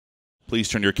Please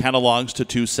turn your catalogs to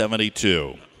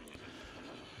 272.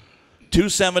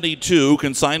 272,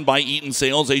 consigned by Eaton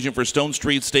Sales, agent for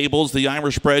Stonestreet Stables, the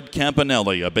Irish bred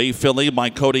Campanelle, a bay filly by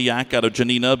Kodiak out of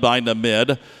Janina by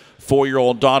Namid.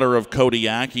 4-year-old daughter of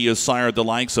Kodiak. He has sired the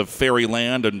likes of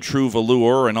Fairyland and True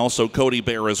Velour and also Cody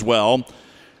Bear as well.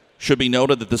 Should be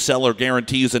noted that the seller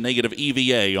guarantees a negative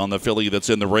EVA on the filly that's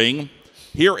in the ring.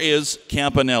 Here is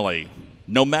Campanelle.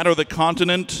 No matter the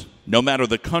continent, no matter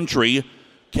the country,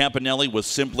 Campanelle was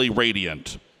simply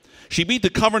radiant. She beat the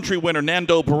Coventry winner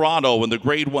Nando Parado in the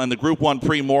Grade 1, the Group 1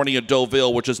 pre-morning at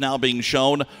Deauville, which is now being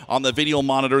shown on the video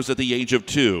monitors at the age of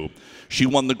 2. She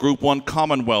won the Group 1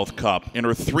 Commonwealth Cup in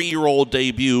her 3-year-old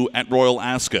debut at Royal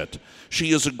Ascot.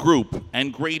 She is a group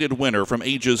and graded winner from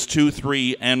ages 2,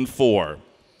 3, and 4.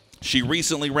 She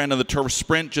recently ran in the turf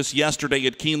sprint just yesterday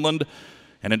at Keeneland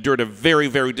and endured a very,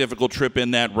 very difficult trip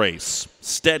in that race.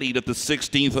 Steadied at the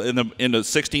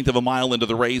 16th of a mile into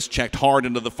the race, checked hard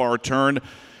into the far turn.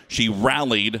 She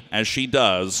rallied, as she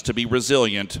does, to be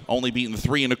resilient, only beaten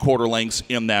 3 1/4 lengths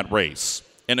in that race.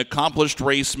 An accomplished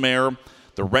race mare,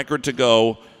 the record to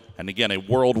go, and again, a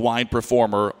worldwide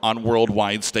performer on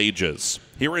worldwide stages.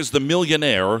 Here is the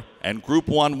millionaire and Group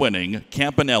 1 winning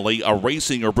Campanelle, a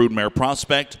racing or broodmare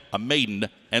prospect, a maiden,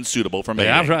 and suitable for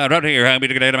mating. Yeah, right here. We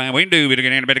get man. We do. We get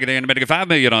 $5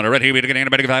 million on it. Right here. We get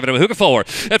 $5 million. Who can 4? At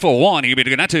 4-1. He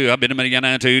get 2. I've been a million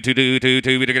now. 2.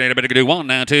 We get 1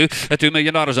 now. 2. At $2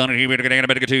 million on it. He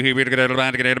get 2. He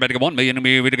get 1 million.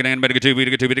 We get 2.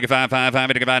 We get 5.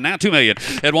 5 now 2 million.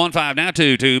 At 1.5 now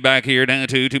 2 back here now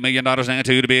 2 million dollars now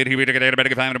 2 to bid. He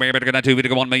get 5 and 2. We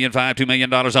get 1 million 5 $2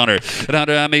 million on her. At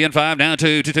 $100 million 5 now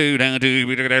 2 down 2.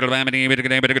 We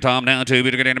get Tom now 2.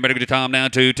 We get Tom now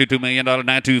 2 $2 million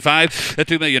now. 2.5 at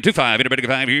 2 million 2.5 at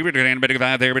 5 here at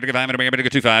 5 there at 5 and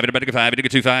at 2.5 at 5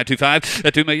 at 2.5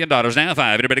 at $2 million now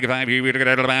 5 at 5 here at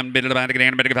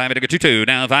 5 at 2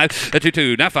 now 5 at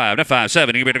 2 now 5 now 5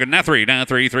 7 here now 3 now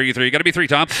 3 got to be 3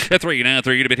 Tom at 3 now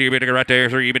 3 to here right there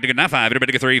 3 now 5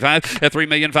 at 3 5 at 3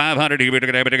 million 500 here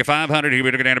at 500 here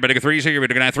at 3 here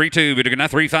at 3 2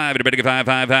 at 3 5 at 5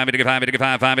 5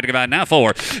 at 5 now 4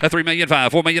 at 3 million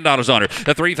 5 $4 million on her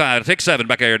at 3 5 6 7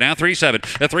 back there now 3 7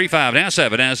 at 3 5 now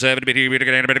 7 now 7 here we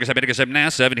get 7 now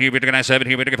 7 here we get 7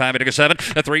 here we get 5 get 7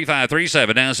 at 3 5 3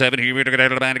 7 now 7 here we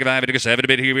get 5 get 7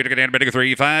 bit here we get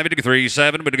 3 5 get 3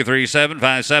 7 we get 3 7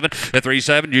 5 7 at 3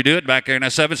 7 you do it back there now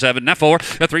 7 7 now 4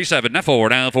 at 3 7 now 4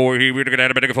 now 4 here we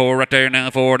get 4 right there now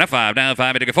 4 now 5 now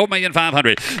 5 we get 4 million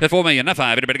 500 at 4 million now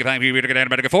 5 we get 5 here we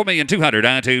get 4 million 200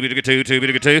 now 2 we get 2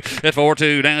 we get 2 at 4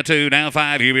 2 now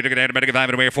 5 here we get 5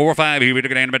 at 4 5 here we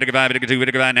get 5 2 we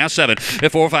get now 7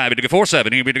 at 4 5 we get 4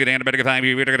 7 here we get 5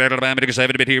 here we get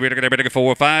 7 bit here we get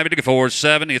 4 5 we get 4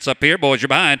 7 it's up here boys you're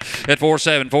behind at 4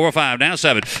 7 4 5 now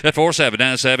 7 at 4 7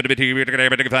 now 7 bit here we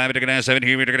get 5 we get 7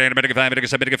 here we get 5 we get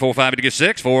 7 we get 4 5 we get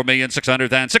 6 4 million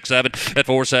 600 and 6 7 at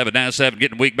 4 7 now 7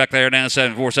 getting weak back there now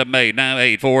 7 4 7 8 now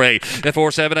 8 4 8 at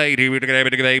 4 7 8 here we get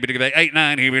 8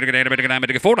 9 here we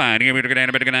get 4 9 here we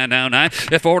get 9 now 9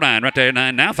 at 4 9 right there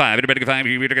 9 now 5 we get 5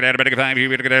 here we get 5 here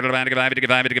we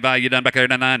get 5 you done back there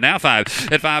 9 now 5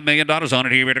 at $5 million on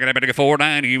it here we get 4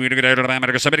 9 here we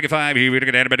get 5 here we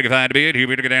get 5 to bid here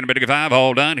we get 5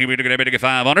 all done here we get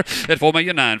 5 on her at 4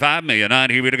 million 9 5 million 9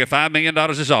 here we get $5 million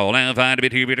is all now 5 to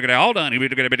bid here we get all done here we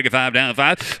get 5 down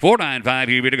 5 4 9 5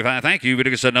 here we get 5 thank you we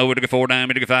get no we get 4 9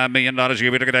 we get $5 million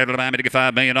here we get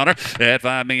 5 million on her at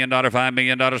 $5 million $5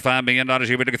 million $5 million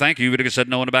here we get thank you we get said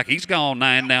no in the back he's gone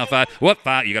 9 now 5 what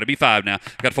 5 you got to be 5 now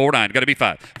got 4 9 got to be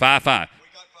 5 5 5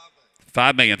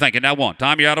 $5 million. Thank you. Now 1.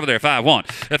 Tom, you're out over there.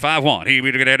 5-1. At 5-1. He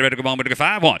we get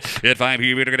 5-1. At 5,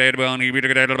 he we get 1. He we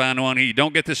get 1. He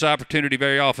don't get this opportunity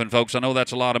very often, folks. I know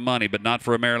that's a lot of money, but not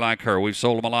for a mare like her. We've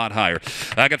sold them a lot higher.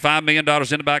 I got $5 million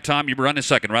in the back. Tom, you're running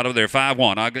second right over there.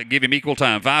 5-1. I'll give him equal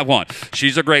time. 5-1.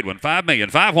 She's a great one. $5 million.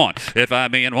 5-1. At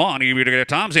 5 million 1. He we get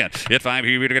Tom's in. At 5,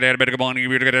 he we get 1. He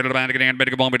we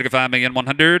get 5 million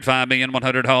 100. 5 million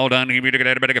 100. Hold on. He we get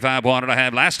 5-1. I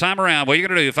have last time around. What are you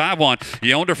gonna do? 5-1.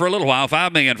 You owned her for a little while.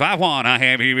 5 million 5-1 I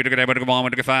have here we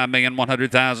get 5 million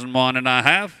 100,000 1 and I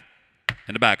have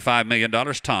in the back $5 million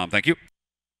Tom thank you.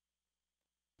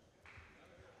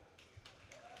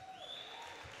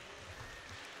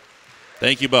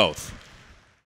 Thank you both.